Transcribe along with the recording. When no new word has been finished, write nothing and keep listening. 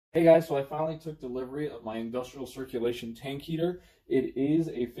Hey guys, so I finally took delivery of my industrial circulation tank heater. It is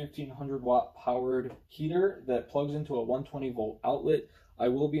a 1500 watt powered heater that plugs into a 120 volt outlet. I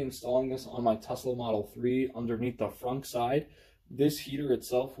will be installing this on my Tesla Model 3 underneath the front side. This heater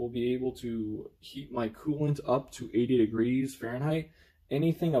itself will be able to heat my coolant up to 80 degrees Fahrenheit.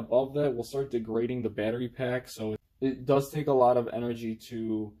 Anything above that will start degrading the battery pack, so it does take a lot of energy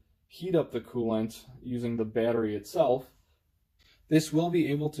to heat up the coolant using the battery itself. This will be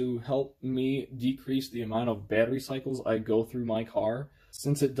able to help me decrease the amount of battery cycles I go through my car,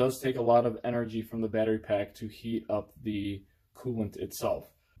 since it does take a lot of energy from the battery pack to heat up the coolant itself.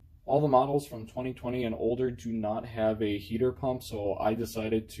 All the models from 2020 and older do not have a heater pump, so I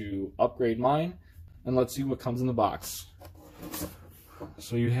decided to upgrade mine, and let's see what comes in the box.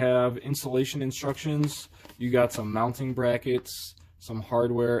 So you have installation instructions, you got some mounting brackets, some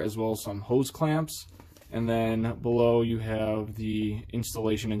hardware, as well as some hose clamps. And then below you have the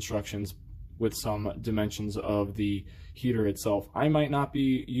installation instructions with some dimensions of the heater itself. I might not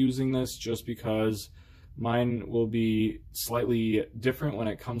be using this just because mine will be slightly different when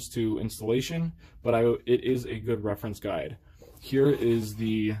it comes to installation, but it is a good reference guide. Here is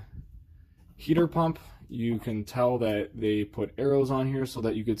the heater pump. You can tell that they put arrows on here so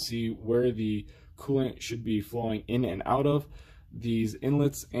that you could see where the coolant should be flowing in and out of. These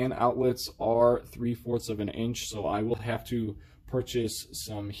inlets and outlets are 3/4 of an inch, so I will have to purchase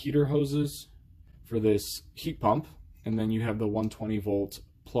some heater hoses for this heat pump, and then you have the 120 volt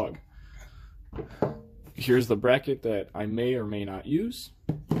plug. Here's the bracket that I may or may not use,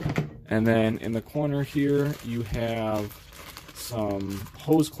 and then in the corner here you have some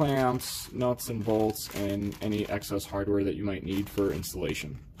hose clamps, nuts and bolts, and any excess hardware that you might need for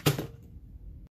installation.